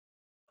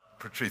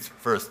Patrice,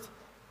 first,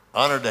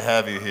 honored to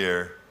have you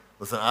here.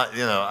 Listen,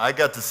 I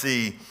got to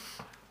see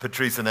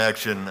Patrice in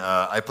action.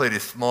 I played a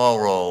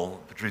small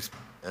role. Patrice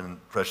and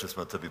Patrice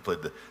Motsepe played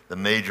the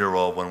major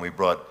role when we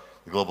brought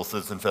the Global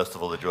Citizen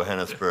Festival to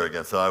Johannesburg,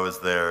 and so I was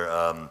there,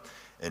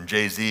 and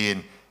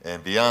Jay-Z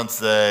and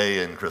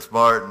Beyonce and Chris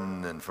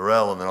Martin and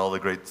Pharrell, and then all the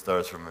great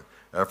stars from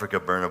Africa,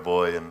 Burna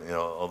Boy, and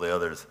all the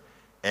others.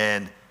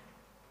 And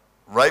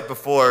right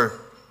before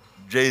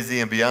Jay-Z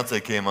and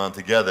Beyonce came on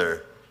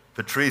together,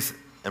 Patrice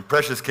and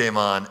Precious came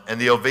on, and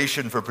the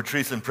ovation for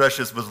Patrice and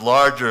Precious was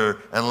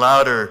larger and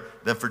louder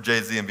than for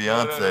Jay-Z and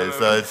Beyonce.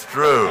 So it's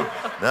true.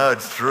 No,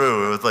 it's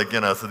true. It was like,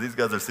 so these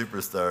guys are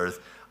superstars.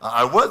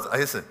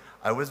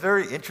 I was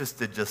very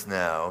interested just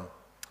now.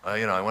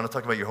 I want to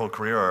talk about your whole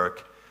career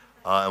arc,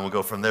 and we'll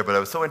go from there. But I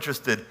was so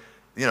interested,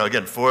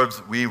 again,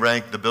 Forbes, we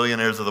ranked the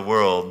billionaires of the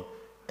world,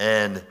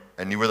 and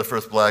you were the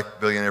first black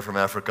billionaire from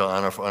Africa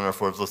on our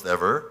Forbes list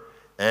ever.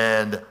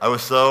 And I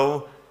was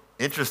so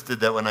interested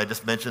that when I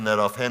just mentioned that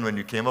offhand when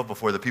you came up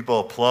before, the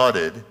people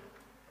applauded,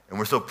 and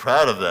we're so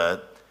proud of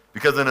that,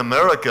 because in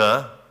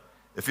America,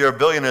 if you're a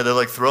billionaire, they're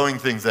like throwing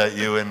things at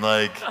you,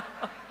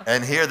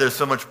 and here there's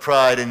so much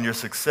pride in your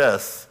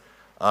success,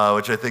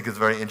 which I think is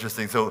very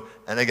interesting. So,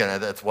 and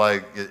again, that's why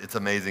it's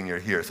amazing you're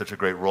here, such a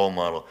great role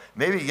model.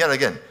 Maybe,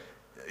 again,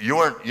 you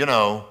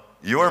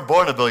weren't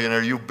born a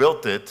billionaire, you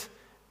built it.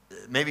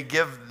 Maybe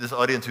give this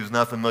audience who's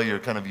not familiar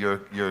kind of your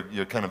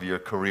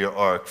career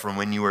arc from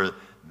when you were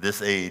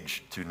this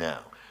age to now.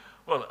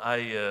 Well,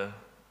 I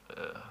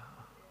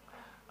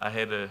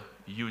had a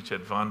huge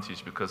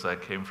advantage because I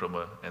came from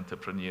an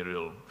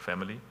entrepreneurial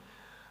family,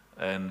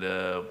 and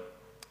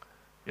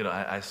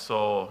I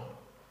saw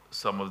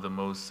some of the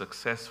most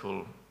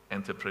successful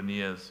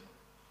entrepreneurs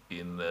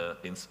in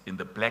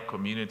the black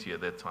community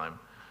at that time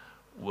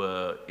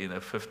were in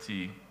a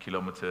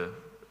 50-kilometer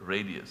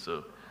radius.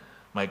 So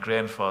my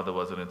grandfather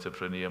was an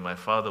entrepreneur, my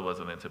father was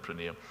an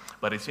entrepreneur.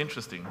 But it's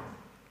interesting,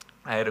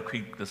 I had a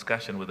quick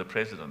discussion with the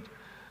president,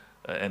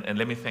 and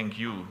let me thank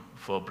you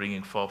for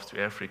bringing Forbes to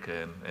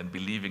Africa and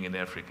believing in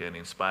Africa and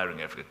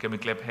inspiring Africa. Can we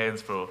clap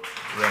hands for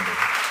Randall?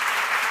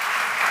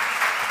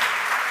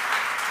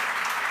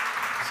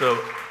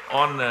 So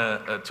on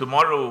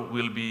tomorrow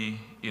we'll be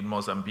in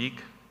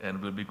Mozambique,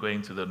 and we'll be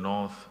going to the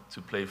north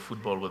to play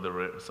football with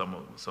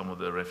some of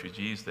the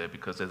refugees there,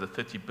 because there's a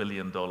 $30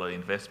 billion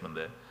investment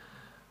there.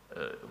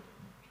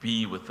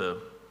 B with the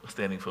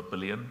standing for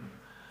billion,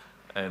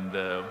 and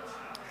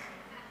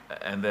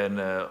then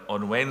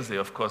on Wednesday,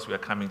 of course, we are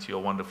coming to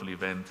your wonderful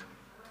event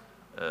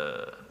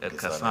at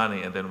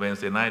Kasane, and then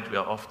Wednesday night we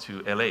are off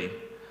to LA.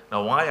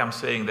 Now, why I'm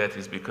saying that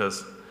is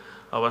because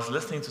I was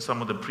listening to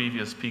some of the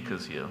previous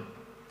speakers here,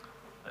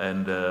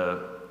 and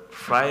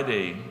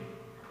Friday,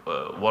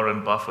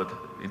 Warren Buffett,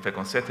 in fact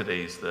on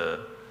Saturday is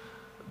the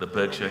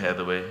Berkshire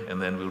Hathaway,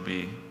 and then we'll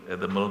be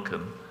at the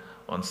Milken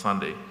on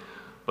Sunday.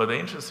 But the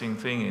interesting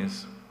thing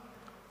is,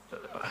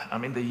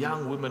 the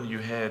young women you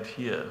had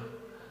here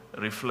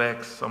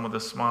reflects some of the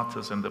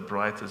smartest and the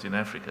brightest in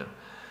Africa.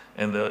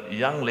 And the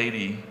young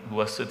lady who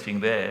was sitting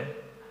there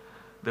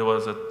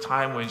was a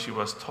time when she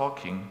was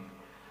talking,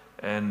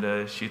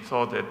 and she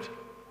thought that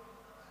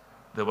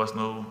there was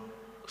no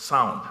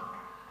sound.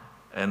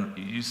 And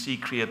you see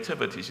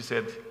creativity. She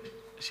said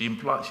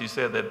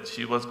that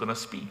she was going to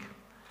speak.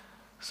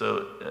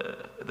 So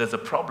there's a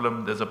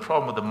problem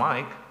with the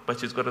mic, but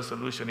she's got a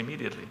solution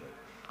immediately.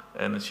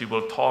 And she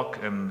will talk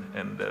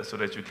and so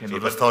that you can... So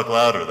just talk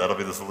louder, that'll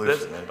be the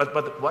solution. Right?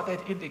 But what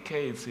that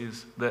indicates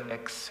is the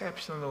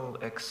exceptional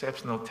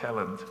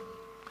talent.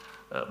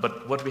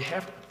 But what we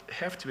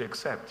have to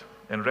accept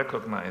and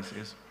recognize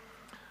is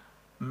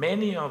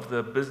many of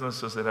the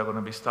businesses that are going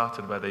to be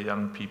started by the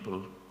young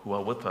people who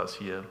are with us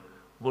here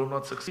will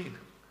not succeed.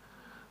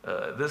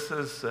 This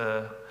is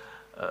a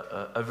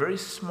very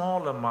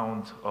small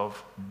amount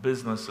of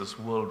businesses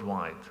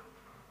worldwide,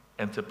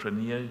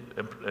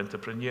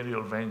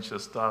 entrepreneurial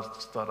ventures,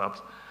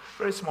 startups,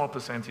 very small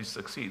percentage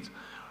succeeds.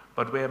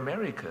 But where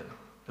America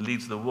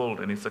leads the world,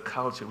 and it's a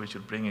culture we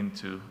should bring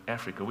into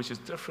Africa, which is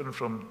different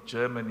from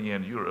Germany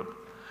and Europe,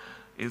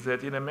 is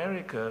that in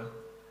America,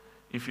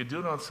 if you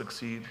do not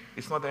succeed,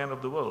 it's not the end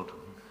of the world.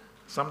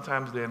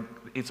 Sometimes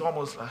it's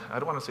almost, I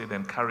don't want to say they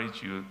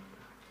encourage you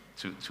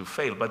to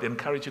fail, but they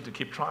encourage you to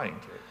keep trying.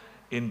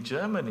 In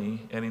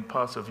Germany and in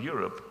parts of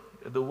Europe,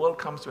 the world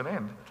comes to an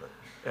end.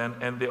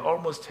 And they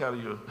almost tell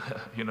you,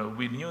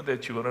 we knew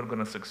that you were not going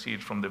to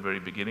succeed from the very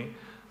beginning,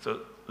 so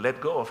let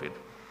go of it.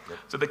 Yep.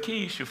 So the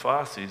key issue for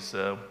us is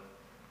to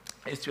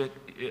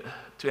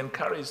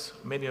encourage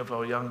many of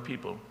our young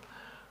people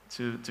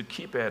to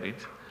keep at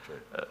it.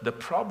 The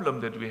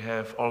problem that we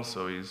have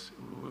also is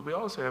we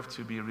also have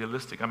to be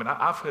realistic.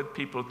 I've heard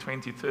people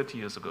 20, 30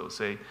 years ago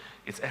say,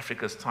 it's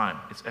Africa's time,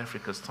 it's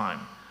Africa's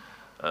time.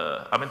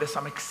 There's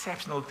some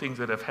exceptional things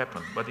that have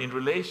happened, but in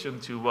relation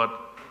to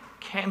what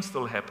can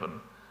still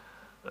happen,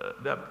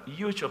 there are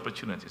huge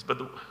opportunities. But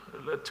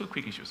two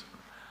quick issues.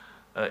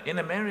 In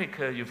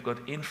America, you've got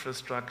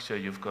infrastructure,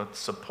 you've got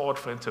support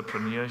for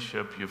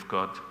entrepreneurship, you've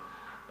got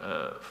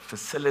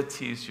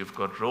facilities, you've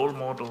got role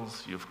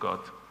models, you've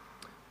got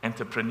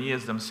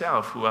entrepreneurs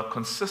themselves who are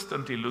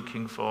consistently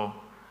looking for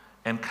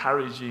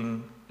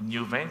encouraging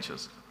new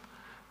ventures.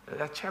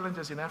 There are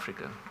challenges in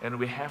Africa, and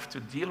we have to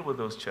deal with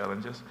those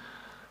challenges.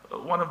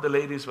 One of the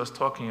ladies was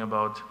talking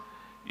about,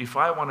 if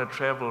I want to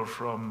travel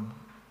from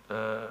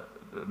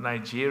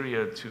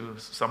Nigeria to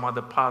some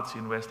other parts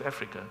in West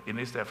Africa, in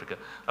East Africa,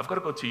 I've got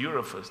to go to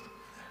Europe first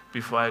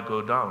before I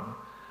go down.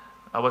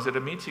 I was at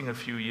a meeting a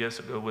few years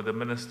ago with the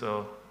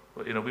minister.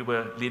 We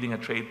were leading a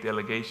trade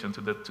delegation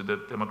to the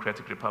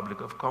Democratic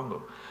Republic of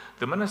Congo.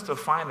 The Minister of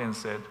Finance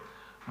said,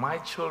 my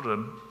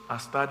children are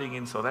studying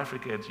in South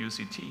Africa at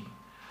UCT.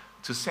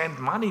 To send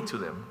money to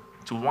them,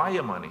 to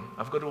wire money,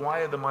 I've got to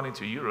wire the money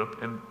to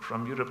Europe and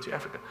from Europe to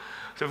Africa.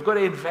 So we've got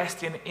to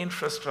invest in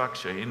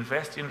infrastructure,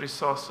 invest in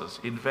resources,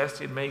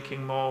 invest in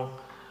making more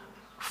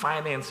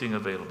financing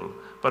available,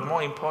 but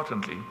more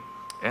importantly,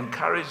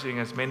 encouraging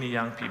as many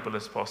young people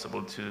as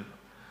possible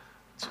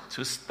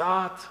to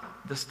start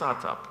the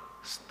startup.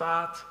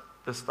 Start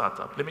the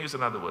startup. Let me use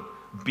another word.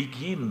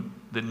 Begin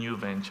the new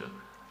venture.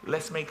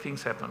 Let's make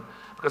things happen.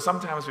 Because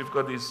sometimes we've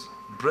got these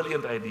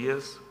brilliant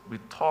ideas. We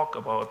talk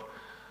about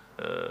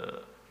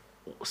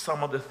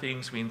some of the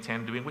things we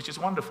intend doing, which is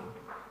wonderful.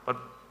 But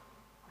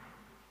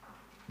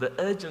the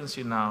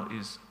urgency now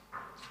is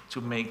to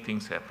make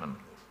things happen.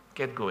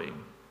 Get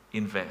going.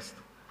 Invest.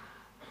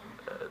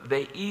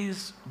 There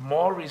is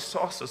more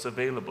resources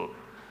available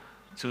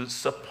to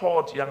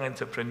support young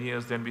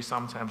entrepreneurs than we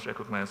sometimes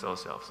recognize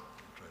ourselves.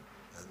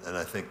 Right. And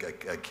I think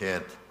I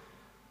can't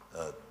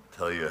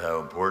tell you how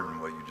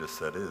important what you just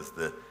said is.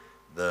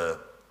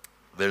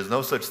 There's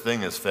no such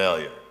thing as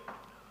failure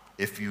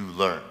if you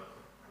learn.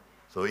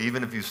 So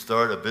even if you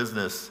start a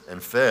business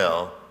and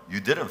fail, you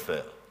didn't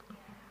fail,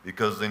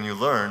 because then you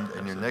learned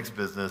in your next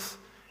business.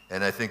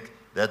 And I think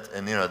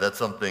that's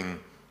something,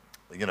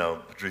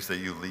 Patrice, that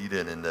you lead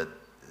in that,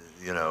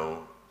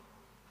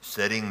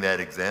 setting that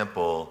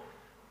example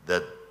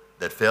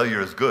that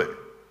failure is good,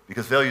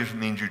 because failure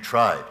means you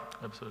tried.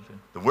 Absolutely.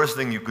 The worst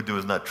thing you could do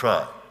is not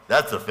try.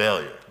 That's a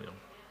failure. Yeah.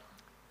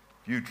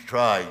 If you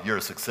try, you're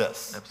a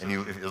success.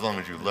 Absolutely. And as long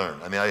as you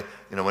learn. I mean,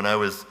 when I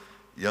was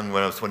young,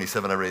 when I was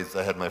 27,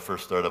 I had my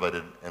first startup.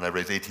 I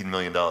raised $18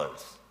 million.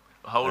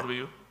 How old were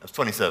you? I was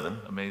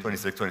 27. Amazing.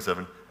 26,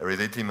 27. I raised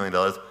 $18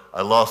 million.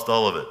 I lost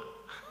all of it.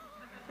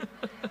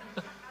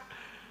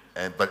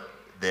 But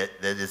that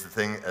is the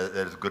thing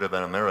that is good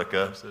about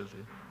America.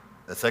 Absolutely.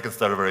 The second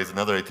startup I raised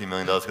another $18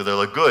 million because they're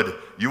like, good,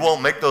 you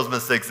won't make those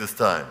mistakes this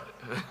time.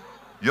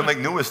 You'll make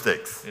new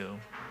mistakes,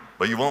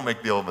 but you won't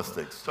make the old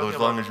mistakes. So as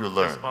long as you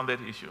learn. On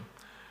that issue,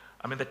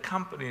 I mean, the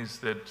companies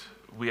that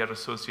we are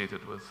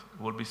associated with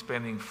will be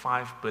spending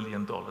 $5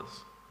 billion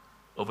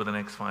over the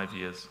next 5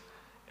 years.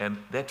 And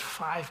that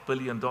 $5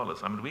 billion,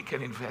 I mean, we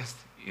can invest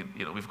in,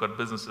 we've got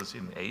businesses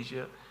in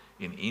Asia,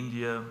 in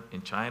India,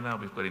 in China,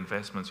 we've got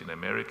investments in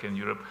America and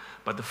Europe,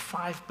 but the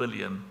 $5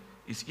 billion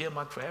is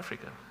earmarked for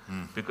Africa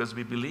because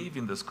we believe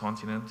in this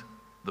continent,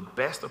 the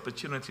best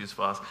opportunities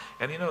for us.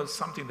 And it's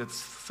something that's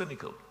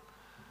cynical.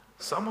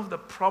 Some of the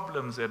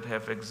problems that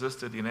have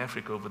existed in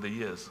Africa over the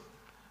years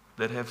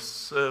that have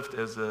served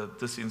as a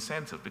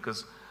disincentive,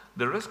 because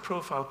the risk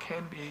profile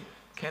can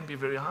be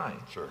very high.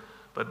 Sure.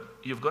 But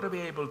you've got to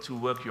be able to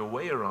work your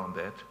way around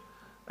that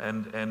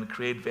and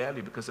create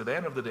value, because at the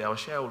end of the day, our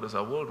shareholders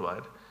are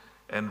worldwide,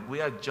 and we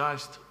are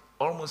judged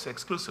almost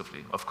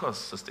exclusively, of course,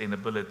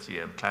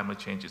 sustainability and climate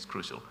change is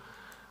crucial,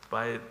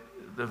 by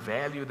the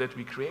value that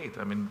we create.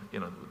 I mean,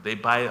 they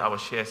buy our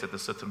shares at a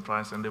certain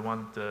price, and they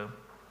want to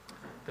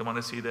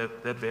see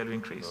that value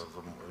increase.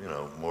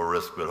 More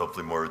risk, but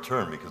hopefully more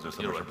return, because there's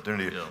so much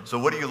opportunity. Yeah. So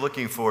what are you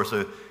looking for?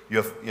 So you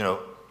have,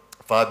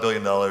 $5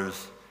 billion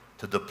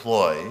to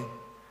deploy.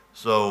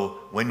 So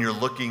when you're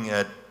looking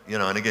at,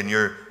 and again,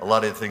 a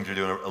lot of the things you're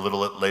doing a little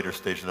later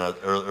stage, not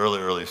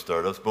early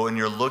startups, but when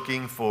you're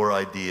looking for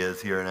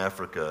ideas here in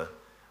Africa,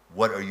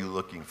 what are you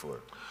looking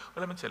for? Well,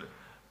 let me tell you,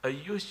 a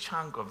huge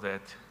chunk of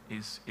that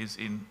is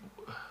in,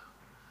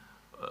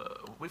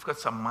 we've got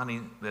some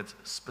money that's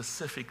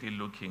specifically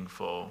looking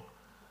for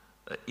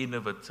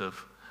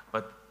innovative,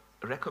 but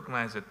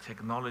recognize that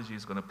technology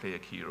is going to play a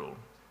key role.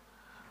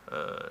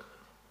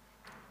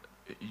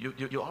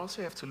 You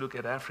also have to look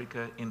at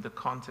Africa in the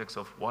context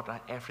of what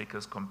are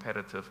Africa's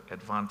competitive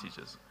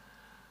advantages.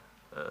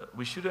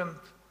 We shouldn't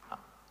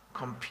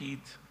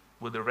compete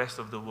with the rest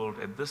of the world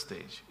at this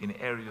stage in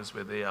areas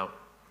where they are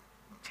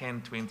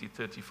 10, 20,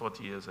 30,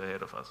 40 years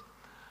ahead of us.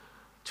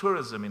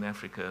 Tourism in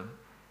Africa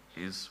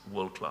is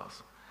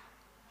world-class.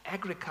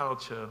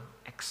 Agriculture,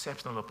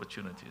 exceptional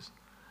opportunities.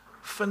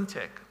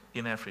 Fintech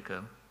in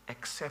Africa,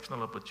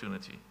 exceptional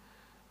opportunity.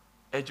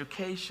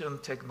 Education,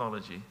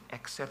 technology,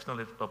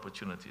 exceptional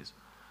opportunities.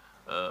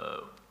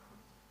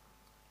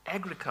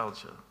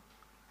 Agriculture.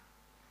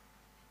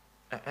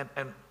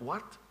 And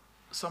what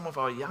some of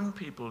our young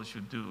people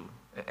should do,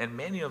 and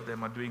many of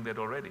them are doing that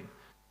already,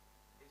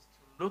 is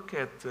to look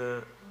at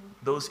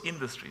those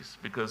industries,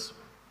 because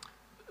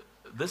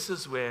this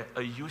is where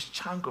a huge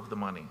chunk of the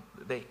money,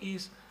 there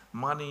is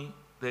money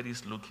that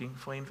is looking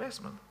for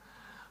investment.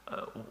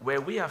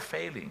 Where we are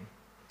failing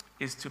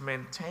is to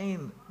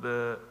maintain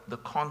the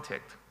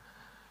contact.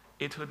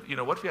 It would,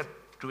 what we are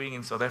doing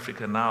in South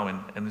Africa now,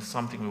 and it's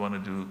something we want to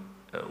do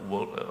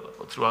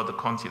throughout the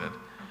continent,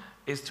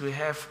 is to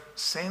have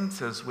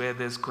centers where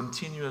there's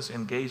continuous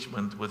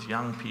engagement with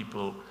young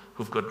people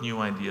who've got new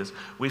ideas.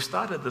 We've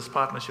started this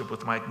partnership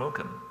with Mike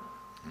Milken.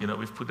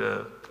 We've put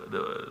the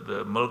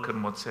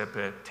Milken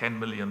Motsepe $10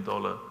 million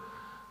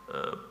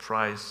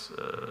prize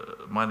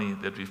money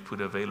that we've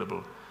put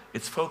available.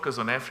 It's focused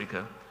on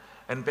Africa.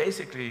 And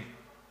basically,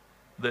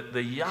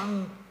 the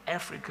young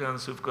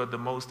Africans who've got the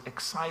most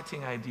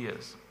exciting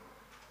ideas,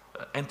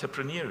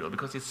 entrepreneurial,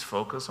 because it's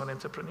focused on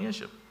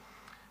entrepreneurship,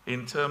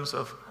 in terms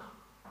of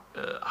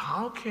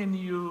how can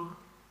you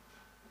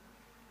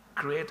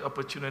create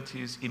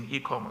opportunities in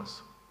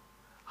e-commerce?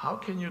 How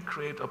can you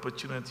create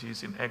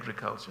opportunities in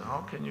agriculture?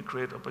 How can you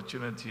create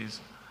opportunities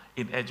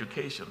in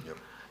education? Yep.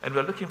 And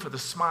we're looking for the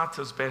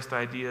smartest, best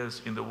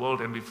ideas in the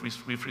world, and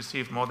we've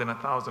received more than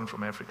 1,000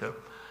 from Africa,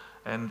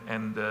 and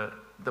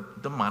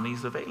the money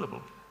is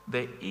available.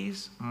 There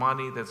is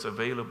money that's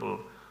available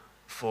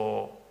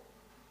for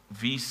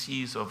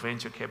VCs or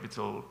venture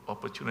capital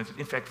opportunities.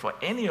 In fact, for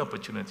any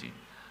opportunity,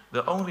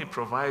 the only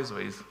proviso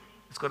is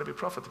it's got to be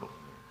profitable.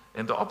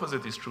 And the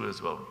opposite is true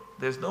as well.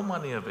 There's no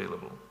money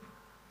available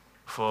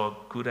for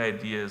good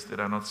ideas that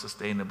are not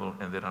sustainable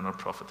and that are not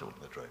profitable.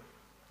 That's right.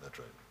 That's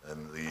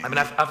right. And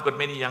I've got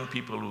many young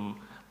people who,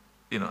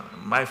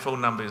 my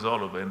phone number is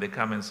all over, and they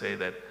come and say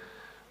that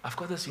I've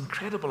got this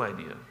incredible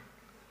idea.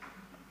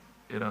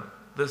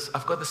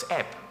 I've got this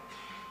app,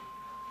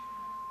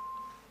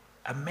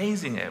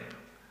 amazing app,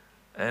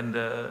 and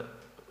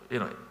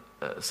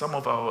some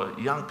of our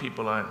young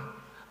people are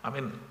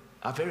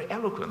very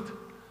eloquent,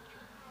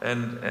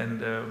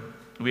 and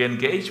we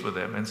engage with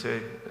them and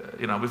say,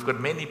 we've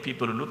got many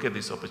people who look at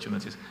these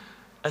opportunities.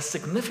 A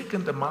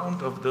significant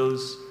amount of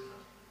those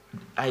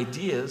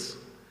ideas,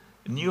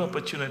 new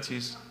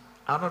opportunities,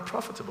 are not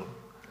profitable.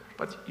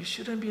 But you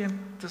shouldn't be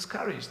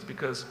discouraged,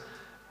 because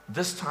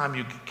this time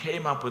you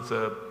came up with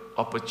an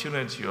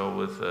opportunity or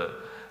with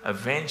a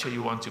venture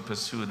you want to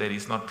pursue that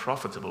is not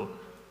profitable.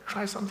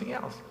 Try something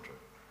else.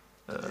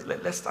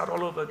 Let's start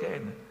all over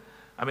again.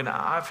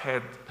 I've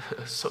had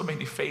so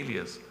many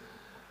failures,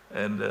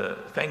 and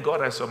thank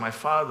God I saw my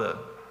father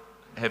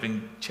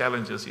having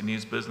challenges in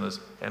his business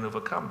and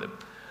overcome them.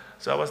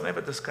 So I was never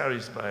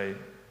discouraged by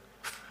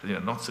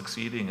not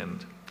succeeding,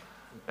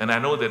 and I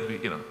know that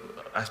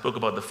I spoke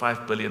about the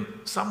 5 billion.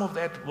 Some of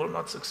that will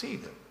not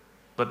succeed,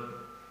 but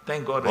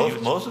thank God.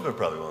 Most of it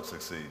probably won't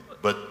succeed,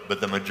 but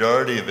the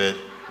majority of it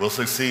will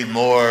succeed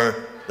more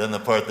than the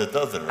part that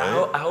doesn't,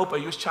 right? I hope a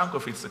huge chunk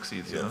of it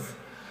succeeds, Yes.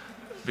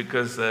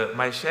 Because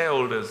my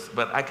shareholders,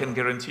 but I can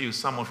guarantee you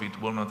some of it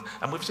will not.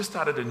 And we've just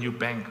started a new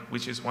bank,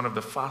 which is one of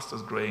the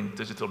fastest growing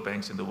digital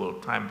banks in the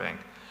world, Time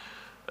Bank.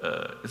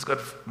 It's got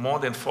more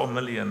than 4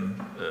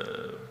 million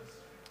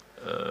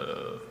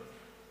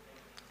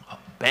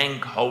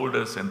bank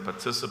holders and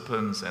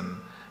participants,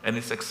 and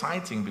it's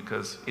exciting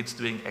because it's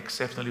doing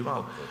exceptionally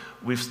well.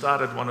 We've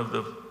started one of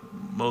the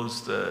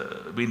most,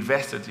 we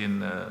invested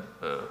in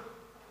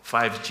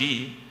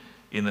 5G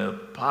in a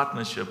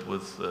partnership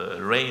with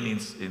Rain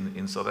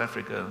in South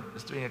Africa.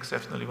 It's doing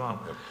exceptionally well.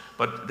 Yep.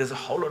 But there's a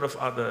whole lot of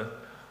other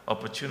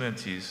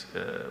opportunities.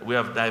 We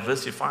have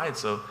diversified,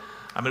 so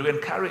we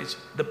encourage,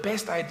 the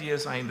best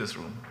ideas are in this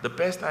room. The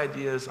best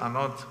ideas are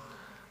not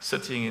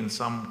sitting in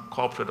some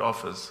corporate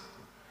office.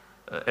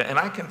 And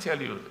I can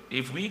tell you,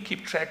 if we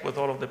keep track with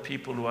all of the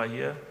people who are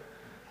here,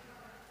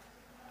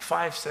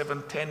 5,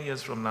 7, 10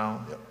 years from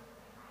now, yep,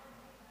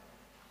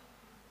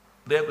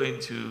 they're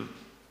going to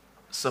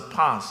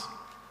surpass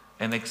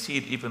and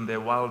exceed even their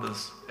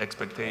wildest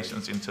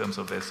expectations in terms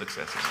of their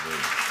successes.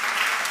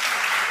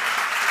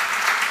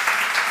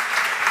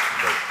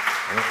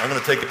 I'm going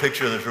to take a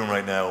picture of this room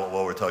right now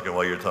while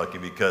you're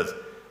talking, because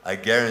I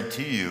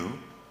guarantee you,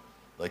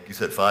 like you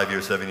said, 5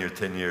 years, 7 years,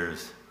 10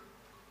 years,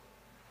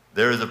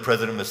 there is a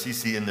President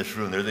Motsepe in this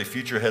room. There's a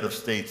future head of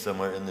state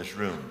somewhere in this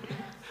room.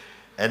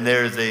 And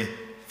there is a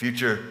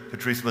future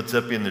Patrice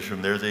Motsepe in this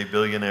room. There's a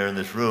billionaire in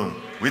this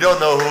room. We don't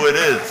know who it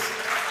is.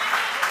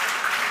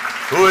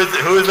 Who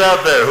is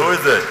out there? Who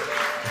is it?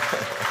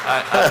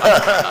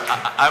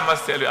 I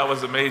must tell you, I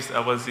was amazed. I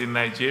was in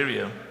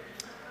Nigeria,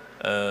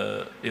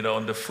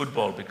 on the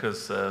football,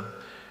 because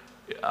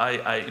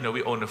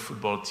we own a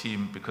football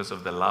team because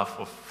of the love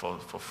for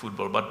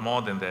football. But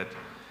more than that,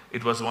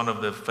 it was one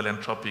of the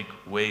philanthropic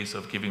ways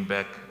of giving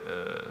back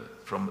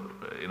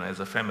as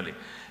a family.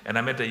 And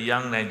I met a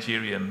young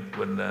Nigerian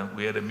when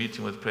we had a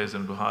meeting with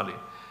President Buhari,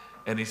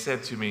 and he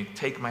said to me,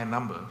 "Take my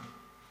number,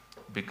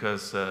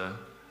 because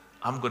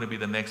I'm going to be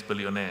the next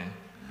billionaire."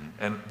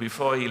 Mm-hmm. And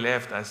before he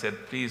left, I said,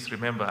 "Please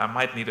remember, I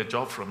might need a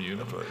job from you."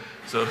 That's right.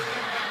 So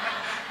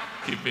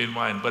keep me in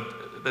mind.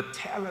 But the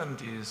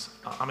talent is,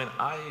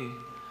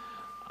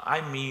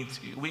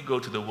 we go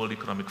to the World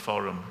Economic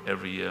Forum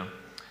every year,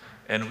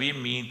 and we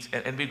meet,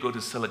 and we go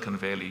to Silicon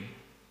Valley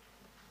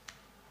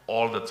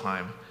all the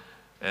time.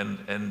 And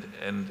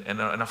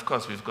of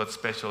course, we've got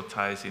special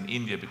ties in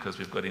India because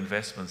we've got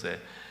investments there.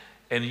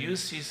 And you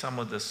see some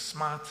of the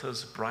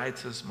smartest,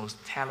 brightest, most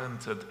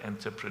talented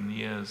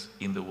entrepreneurs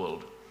in the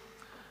world.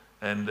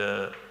 And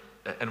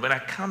when I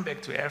come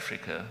back to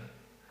Africa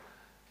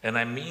and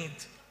I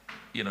meet,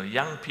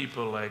 young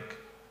people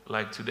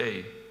like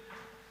today,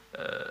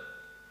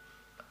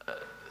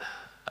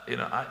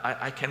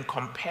 I can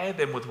compare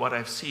them with what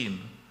I've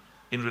seen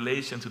in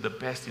relation to the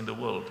best in the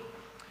world.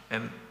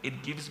 And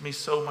it gives me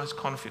so much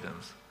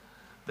confidence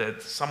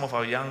that some of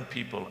our young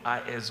people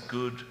are as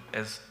good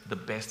as the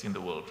best in the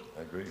world.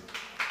 I agree.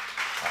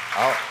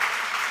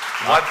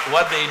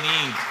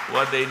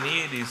 What they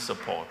need is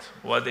support.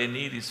 What they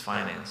need is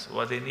finance.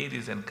 What they need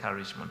is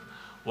encouragement.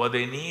 What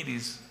they need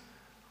is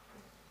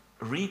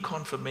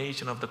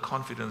reconfirmation of the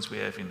confidence we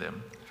have in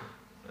them.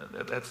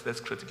 That's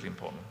critically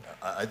important.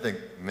 I think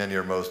many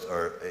or most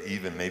are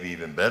maybe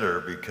even better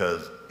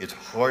because it's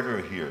harder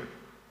here.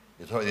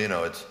 It's hard,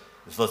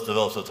 it's less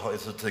developed, so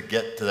it's to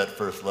get to that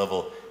first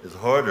level is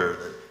harder.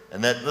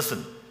 And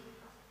listen,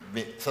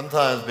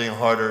 sometimes being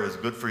harder is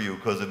good for you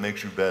because it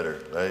makes you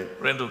better, right?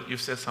 Randall,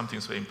 you've said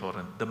something so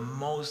important. The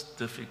most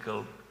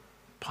difficult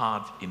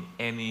part in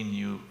any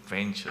new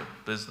venture,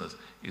 business,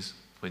 is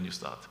when you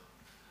start.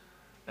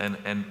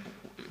 And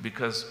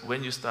because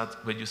when you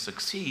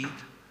succeed,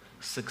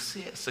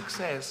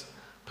 success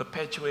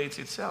perpetuates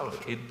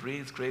itself. It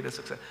breeds greater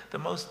success. The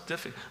most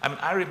difficult.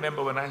 I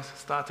remember when I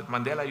started,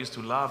 Mandela used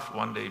to laugh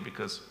one day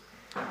because,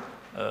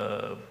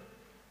 there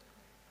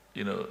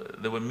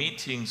were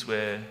meetings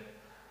where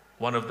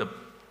one of the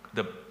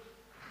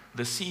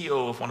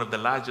CEO of one of the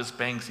largest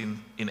banks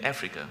in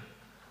Africa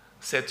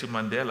said to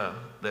Mandela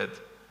that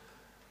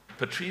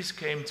Patrice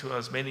came to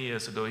us many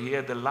years ago. He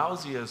had the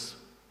lousiest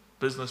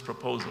business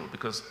proposal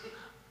because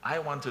I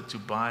wanted to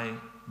buy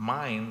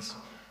mines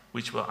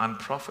which were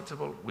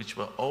unprofitable, which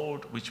were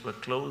old, which were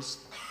closed,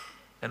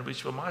 and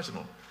which were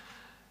marginal.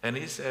 And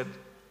he said,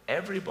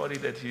 everybody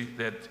that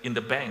in the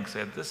bank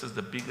said, this is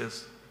the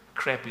biggest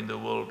crap in the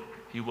world,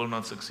 he will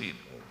not succeed.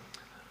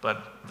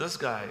 But this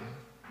guy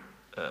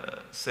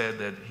said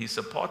that he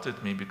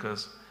supported me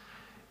because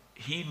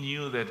he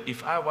knew that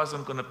if I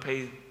wasn't going to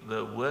pay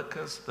the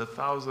workers, the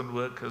 1,000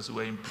 workers who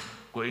were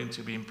going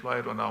to be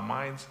employed on our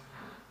mines,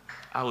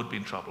 I would be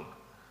in trouble.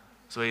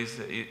 So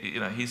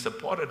he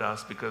supported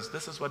us because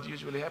this is what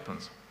usually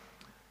happens.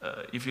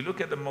 If you look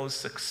at the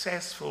most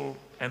successful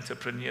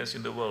entrepreneurs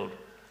in the world,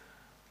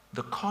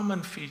 the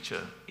common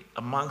feature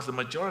amongst the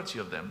majority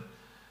of them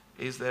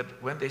is that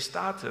when they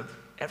started,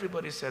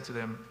 everybody said to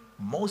them,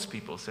 most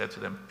people said to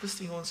them, this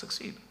thing won't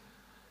succeed.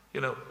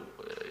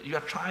 You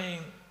are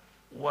trying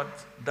what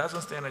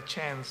doesn't stand a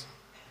chance,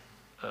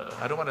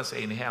 I don't want to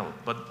say in hell,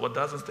 but what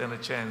doesn't stand a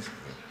chance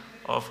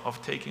of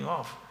taking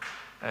off.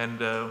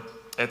 And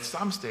at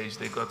some stage,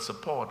 they got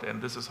support,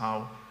 and this is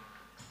how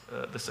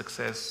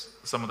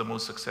some of the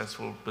most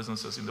successful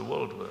businesses in the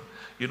world were.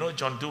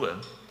 John Doerr.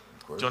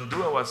 John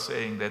Doerr was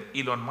saying that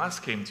Elon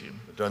Musk came to him.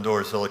 John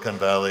Doerr, Silicon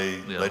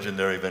Valley,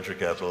 legendary venture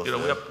capitalist.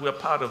 We are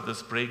part of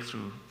this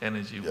breakthrough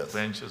energy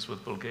ventures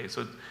with Bill Gates.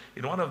 So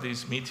in one of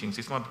these meetings,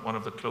 it's not one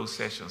of the closed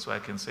sessions, so I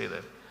can say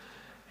that.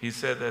 He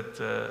said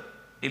that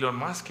Elon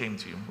Musk came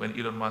to him when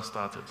Elon Musk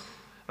started.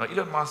 Now,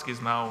 Elon Musk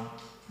is now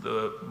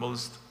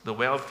the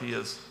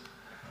wealthiest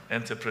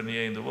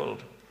entrepreneur in the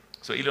world.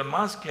 So Elon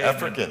Musk came.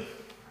 African.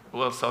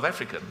 South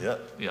African.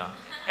 Yeah.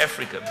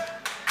 African.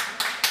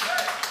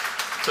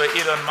 So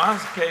Elon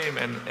Musk came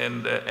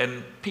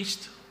and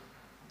pitched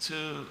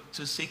to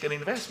seek an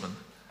investment.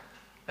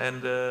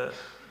 And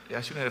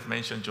I shouldn't have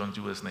mentioned John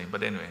Doerr's name,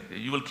 but anyway,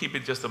 you will keep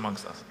it just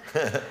amongst us.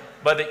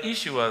 But the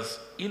issue was,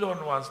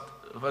 Elon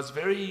was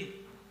very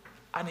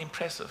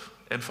unimpressive.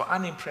 And for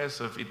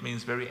unimpressive, it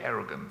means very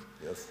arrogant.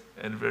 Yes.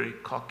 And very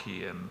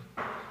cocky, and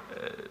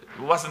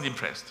wasn't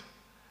impressed.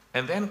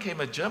 And then came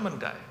a German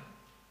guy,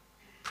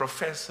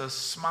 professor,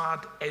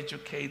 smart,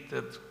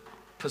 educated,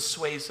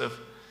 persuasive,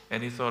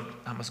 and he thought,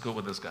 I must go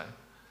with this guy.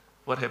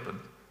 What happened?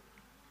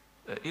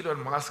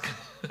 Elon Musk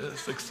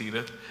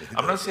succeeded.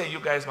 I'm not saying you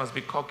guys must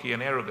be cocky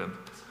and arrogant.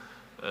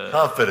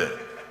 Confident.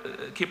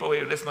 Keep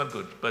away, that's not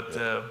good. But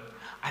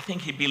I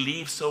think he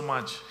believed so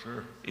much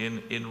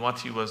in what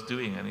he was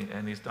doing,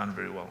 and he's done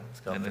very well,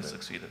 and has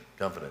succeeded.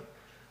 Confident.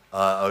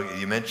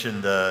 You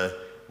mentioned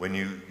when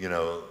you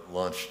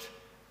launched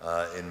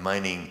in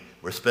mining,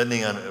 we're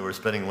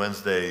spending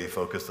Wednesday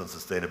focused on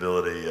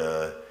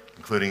sustainability,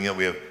 including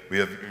we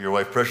have your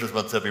wife Patrice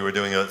Motsepe. We're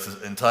doing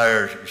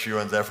she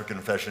runs African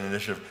Fashion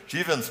Initiative.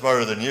 She's even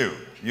smarter than you.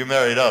 You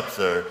married up,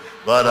 sir.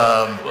 But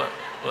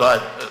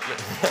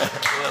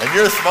and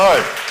you're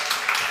smart.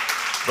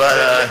 But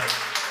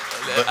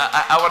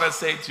I want to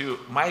say to you,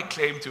 my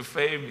claim to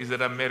fame is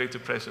that I'm married to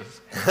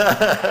Precious.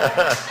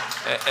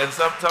 And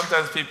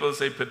sometimes people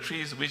say,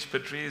 Patrice, which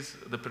Patrice?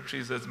 The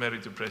Patrice that's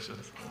married to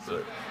Precious.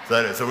 So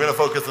we're going to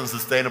focus on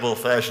sustainable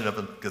fashion up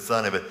in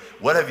Kasane, but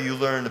what have you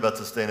learned about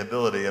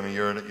sustainability? I mean,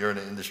 you're in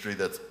an industry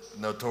that's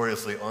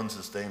notoriously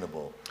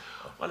unsustainable.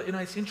 Well,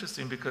 it's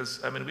interesting because,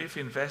 we've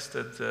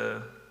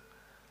invested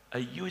a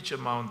huge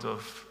amount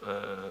of,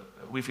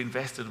 we've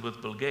invested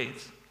with Bill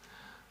Gates.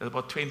 There's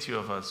about 20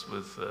 of us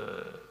with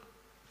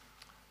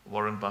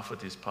Warren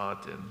Buffett is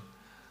part, and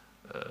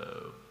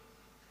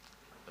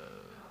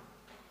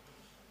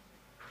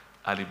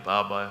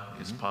Alibaba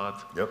is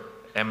part, Yep.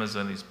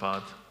 Amazon is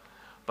part.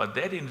 But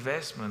that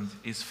investment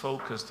is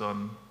focused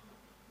on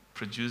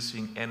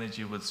producing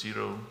energy with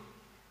zero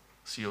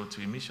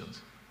CO2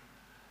 emissions.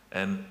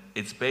 And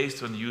it's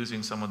based on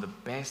using some of the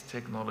best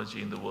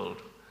technology in the world.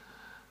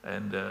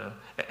 And there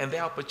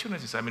are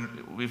opportunities. I mean,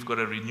 we've got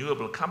a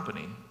renewable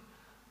company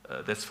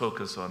that's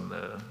focused on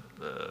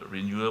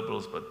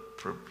renewables, but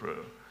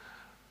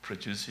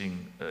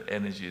producing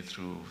energy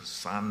through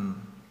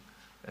sun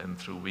and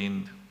through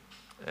wind.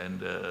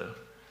 And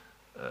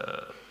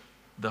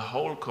the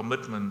whole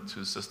commitment to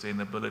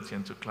sustainability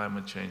and to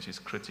climate change is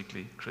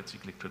critically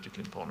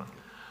important.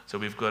 So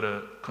we've got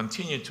to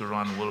continue to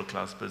run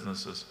world-class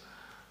businesses,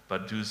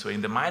 but do so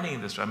in the mining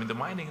industry. I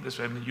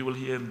mean, you will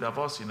hear in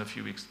Davos in a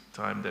few weeks'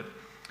 time that,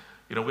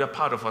 we are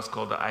part of what's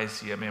called the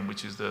ICMM,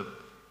 which is the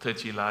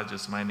 30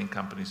 largest mining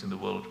companies in the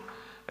world.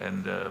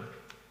 And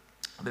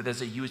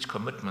there's a huge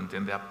commitment,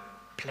 and there are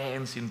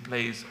plans in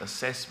place,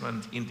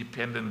 assessment,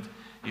 independent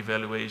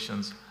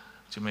evaluations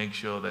to make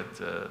sure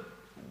that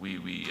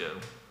we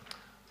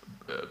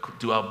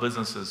do our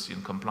businesses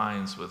in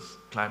compliance with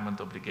climate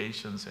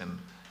obligations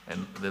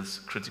and this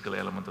critical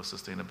element of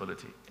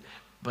sustainability.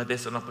 But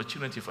there's an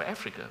opportunity for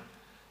Africa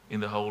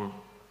in the whole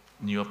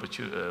new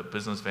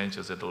business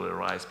ventures that will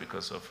arise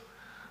because of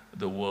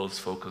the world's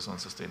focus on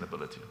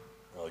sustainability.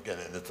 Well, again,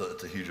 and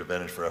it's a huge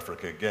advantage for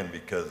Africa, again,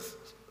 because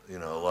a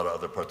lot of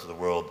other parts of the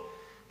world,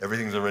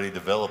 everything's already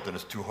developed and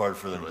it's too hard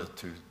for them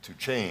to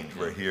change. Yeah.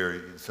 Where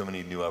here, so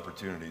many new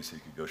opportunities, so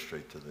you could go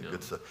straight to the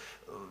good stuff.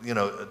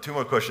 Two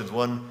more questions.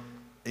 One,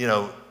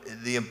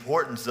 the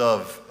importance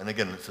of, and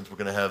again, since we're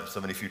going to have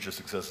so many future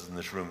successes in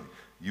this room,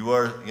 you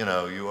are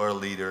a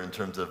leader in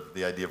terms of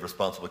the idea of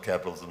responsible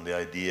capitalism, the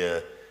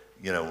idea,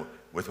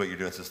 with what you're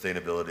doing,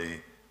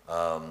 sustainability,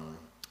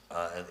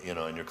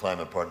 and your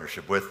climate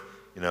partnership with,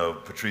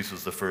 Patrice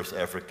was the first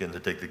African to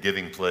take the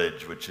Giving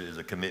Pledge, which is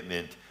a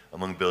commitment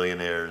among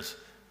billionaires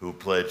who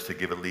pledge to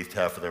give at least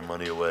half of their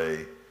money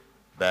away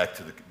back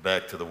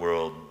to the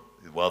world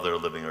while they're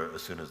living or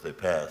as soon as they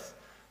pass.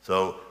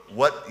 So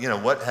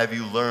what have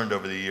you learned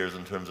over the years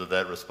in terms of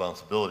that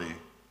responsibility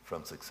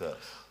from success?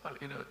 Well,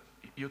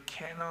 you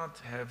cannot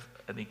have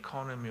an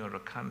economy or a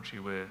country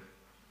where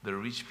the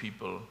rich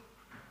people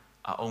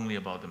are only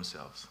about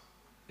themselves.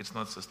 It's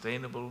not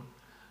sustainable.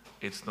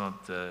 It's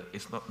not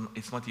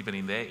even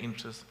in their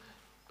interest.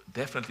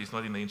 Definitely, it's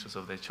not in the interest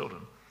of their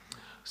children.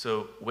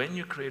 So when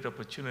you create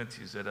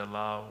opportunities that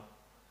allow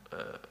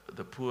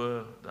the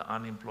poor, the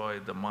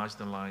unemployed, the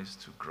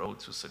marginalized to grow,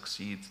 to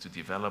succeed, to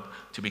develop,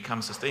 to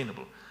become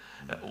sustainable.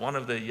 One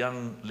of the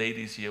young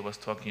ladies here was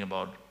talking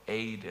about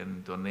aid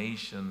and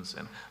donations.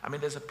 And I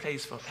mean, there's a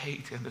place for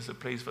aid and there's a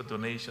place for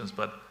donations,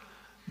 but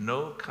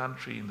no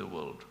country in the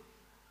world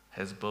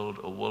has built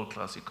a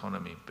world-class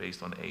economy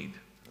based on aid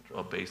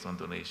or based on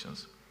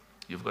donations.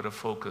 You've got to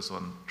focus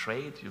on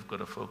trade, you've got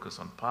to focus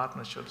on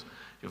partnerships,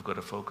 you've got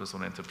to focus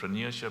on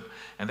entrepreneurship,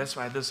 and that's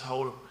why this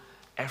whole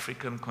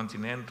African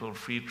continental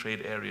free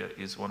trade area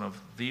is one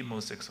of the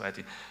most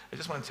exciting. I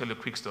just want to tell you a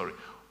quick story.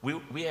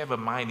 We have a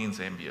mine in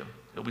Zambia.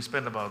 We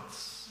spent about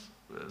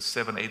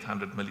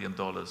 $700–800 million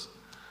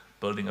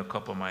building a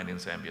copper mine in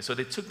Zambia. So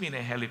they took me in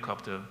a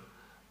helicopter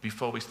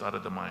before we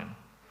started the mine.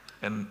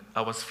 And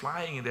I was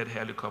flying in that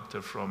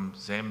helicopter from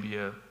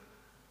Zambia,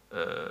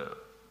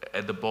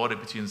 at the border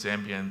between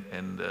Zambia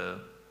and the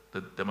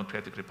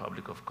Democratic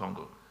Republic of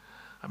Congo.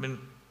 I mean,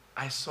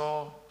 I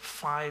saw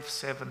 5,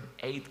 7,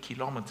 8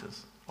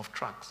 kilometers of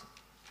trucks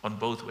on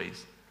both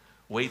ways,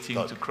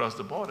 waiting to cross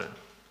the border.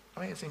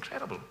 I mean, it's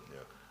incredible.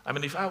 Yeah. I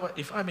mean,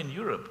 if I'm in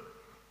Europe,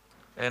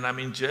 and I'm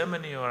in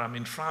Germany, or I'm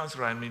in France,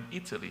 or I'm in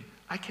Italy,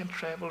 I can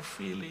travel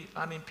freely,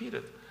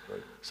 unimpeded.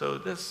 Right. So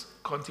this,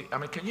 I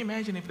mean, can you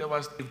imagine if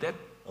that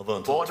Although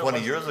until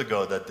 20 years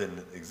ago, that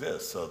didn't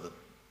exist, so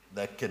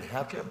that can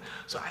happen.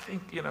 So I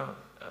think,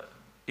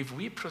 if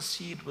we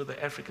proceed with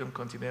the African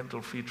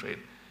continental free trade,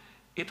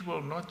 it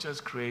will not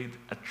just create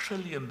 $1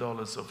 trillion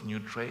of new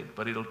trade,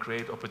 but it'll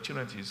create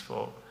opportunities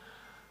for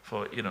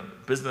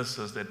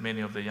businesses that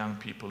many of the young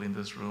people in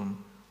this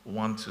room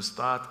want to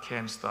start,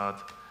 can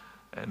start.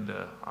 And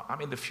I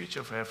mean, the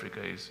future for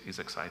Africa is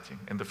exciting,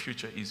 and the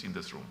future is in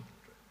this room.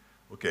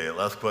 Okay,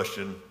 last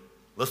question.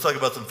 Let's talk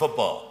about some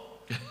football.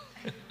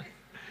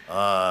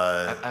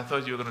 I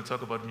thought you were going to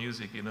talk about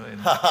music, and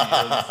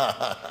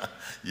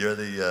you're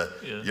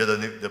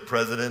the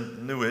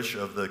president, newish,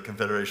 of the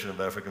Confederation of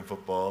African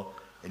Football,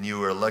 and you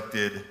were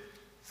elected.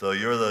 So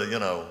you're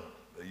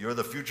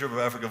the future of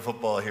African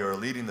football here, or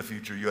leading the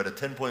future. You had a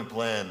 10-point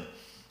plan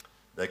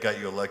that got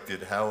you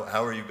elected. How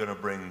are you going to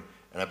bring?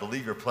 And I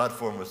believe your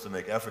platform was to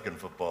make African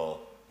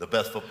football the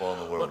best football in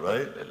the world,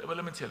 right? Well,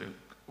 let me tell you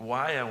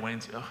why I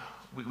went.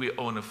 We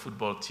own a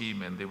football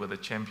team, and they were the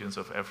champions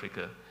of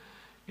Africa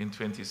in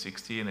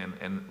 2016,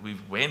 and we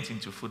went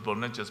into football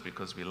not just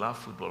because we love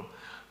football,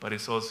 but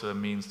it's also a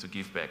means to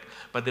give back.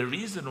 But the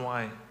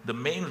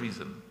main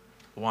reason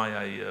why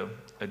I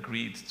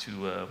agreed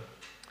to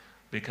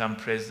become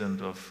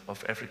president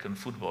of African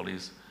football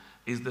is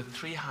the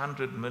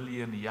 300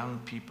 million young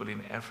people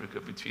in Africa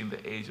between the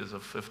ages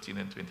of 15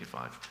 and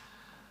 25.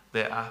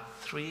 There are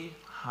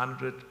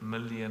 300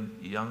 million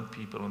young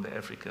people on the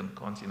African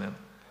continent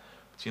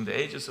between the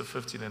ages of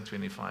 15 and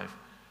 25.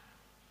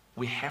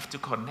 We have to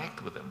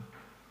connect with them.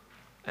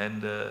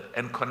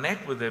 And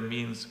connect with them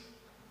means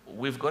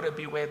we've got to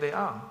be where they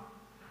are.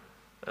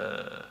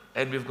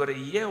 And we've got to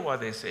hear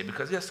what they say,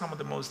 because they're some of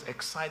the most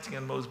exciting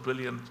and most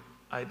brilliant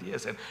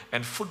ideas.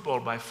 And football,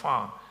 by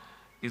far,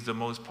 is the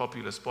most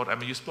popular sport. I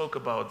mean, you spoke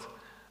about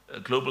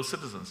global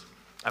citizens.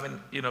 I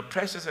mean,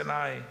 Precious and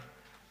I,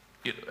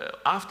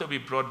 after we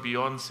brought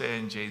Beyonce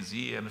and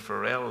Jay-Z and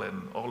Pharrell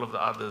and all of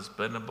the others,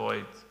 Burna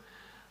Boy,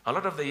 a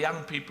lot of the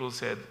young people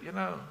said,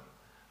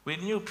 we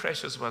knew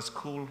Precious was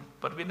cool,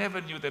 but we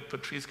never knew that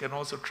Patrice can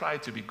also try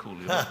to be cool.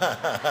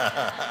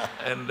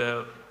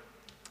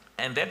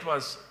 And that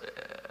was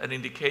an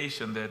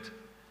indication that,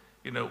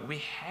 we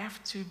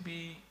have to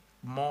be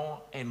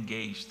more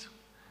engaged.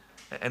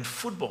 And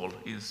football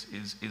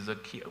is a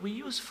key. We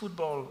use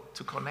football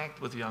to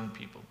connect with young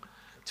people,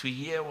 to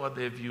hear what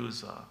their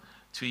views are,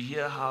 to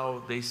hear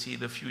how they see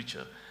the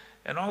future,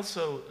 and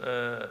also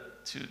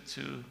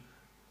to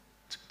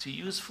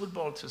use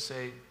football to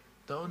say,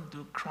 don't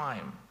do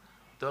crime,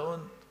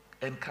 don't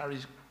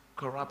encourage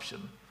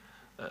corruption,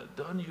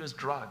 don't use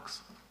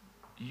drugs.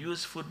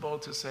 Use football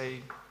to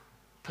say,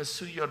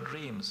 pursue your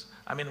dreams.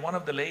 I mean, one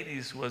of the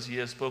ladies who was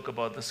here spoke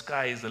about the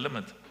sky is the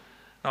limit.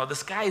 Now, the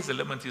sky is the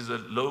limit is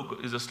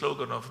a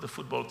slogan of the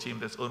football team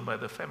that's owned by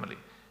the family.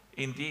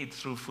 Indeed,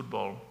 through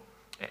football,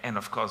 and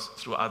of course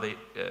through other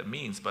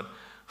means, but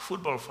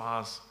football for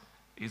us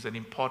is an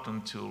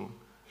important tool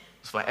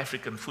for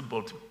African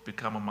football to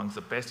become amongst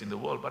the best in the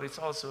world, but it's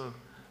also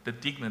the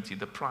dignity,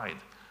 the pride.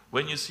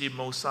 When you see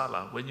Mo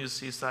Salah, when you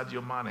see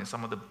Sadio Mane,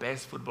 some of the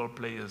best football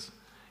players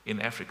in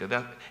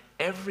Africa,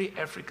 every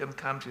African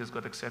country has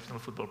got exceptional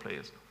football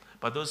players.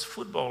 But those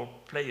football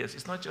players,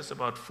 it's not just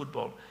about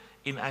football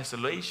in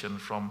isolation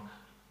from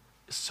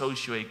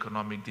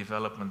socio-economic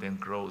development and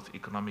growth,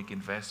 economic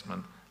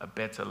investment, a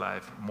better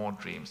life, more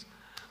dreams.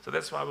 So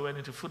that's why we went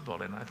into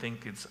football, and I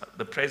think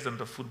the president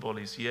of football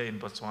is here in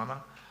Botswana,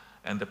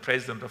 and the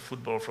president of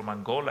football from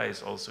Angola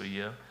is also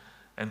here,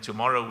 and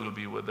tomorrow we'll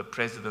be with the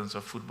presidents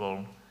of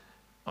football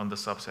on the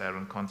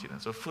sub-Saharan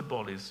continent. So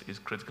football is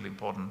critically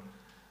important,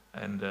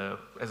 and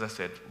as I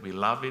said, we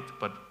love it,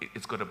 but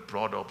it's got a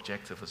broader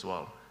objective as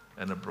well,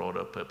 and a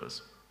broader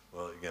purpose.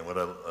 Well, again, what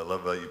I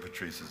love about you,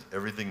 Patrice, is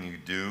everything you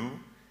do.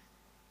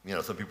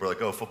 Some people are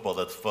like, oh, football,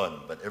 that's fun.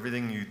 But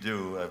everything you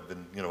do, I've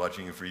been,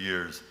 watching you for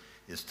years,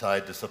 is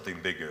tied to something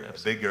bigger,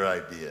 Absolutely. A bigger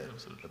idea,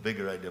 Absolutely. A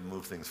bigger idea to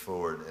move things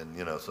forward. And,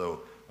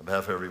 so on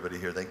behalf of everybody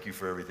here, thank you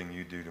for everything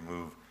you do to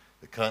move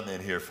the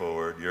continent here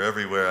forward. You're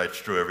everywhere. It's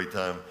true. Every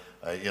time,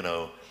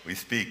 we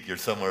speak, you're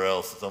somewhere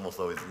else. It's almost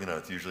always,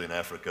 it's usually in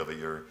Africa, but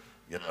you're,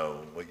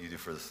 what you do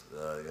for this,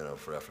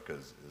 for Africa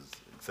is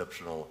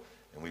exceptional.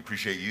 And we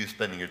appreciate you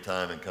spending your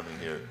time and coming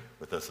here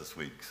with us this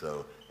week.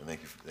 So, and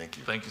thank you.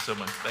 Thank you so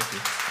much. Thank you.